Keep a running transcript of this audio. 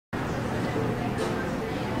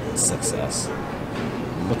Success.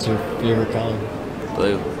 What's your favorite color?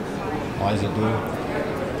 Blue. Why is it blue?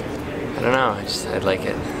 I don't know, I like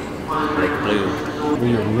it. I like blue. Were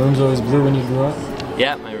your rooms always blue when you grew up?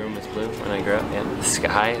 Yeah, my room was blue when I grew up, yeah. The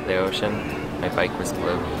sky, the ocean, my bike was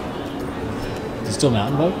blue. Do you still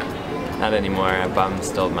mountain bike? Not anymore, a bum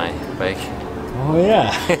stole my bike. Oh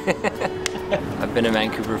yeah. I've been in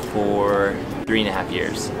Vancouver for 3.5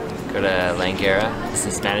 years. Go to Langara,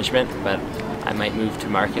 business management, but I might move to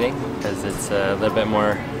marketing because it's a little bit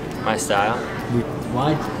more my style.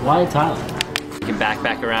 Why Thailand? You can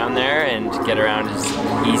backpack around there and get around as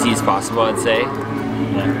easy as possible, I'd say,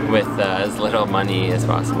 Yeah. with as little money as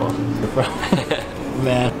possible.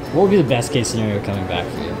 Man, what would be the best case scenario coming back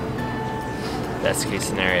for you? Best case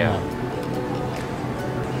scenario.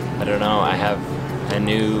 Yeah. I don't know, I have a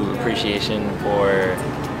new appreciation for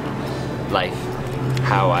life,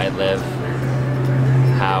 how I live,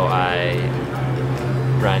 how I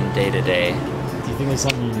run day to day. Do you think there's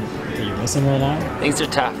something that you're missing right now? Things are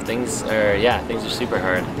tough, things are super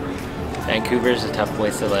hard. Vancouver's a tough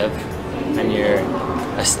place to live, and you're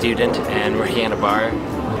a student and working at a bar.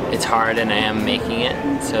 It's hard and I am making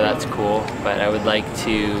it, so that's cool, but I would like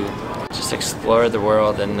to just explore the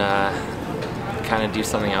world and kind of do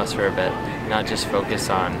something else for a bit, not just focus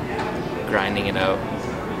on grinding it out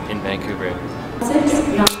in Vancouver.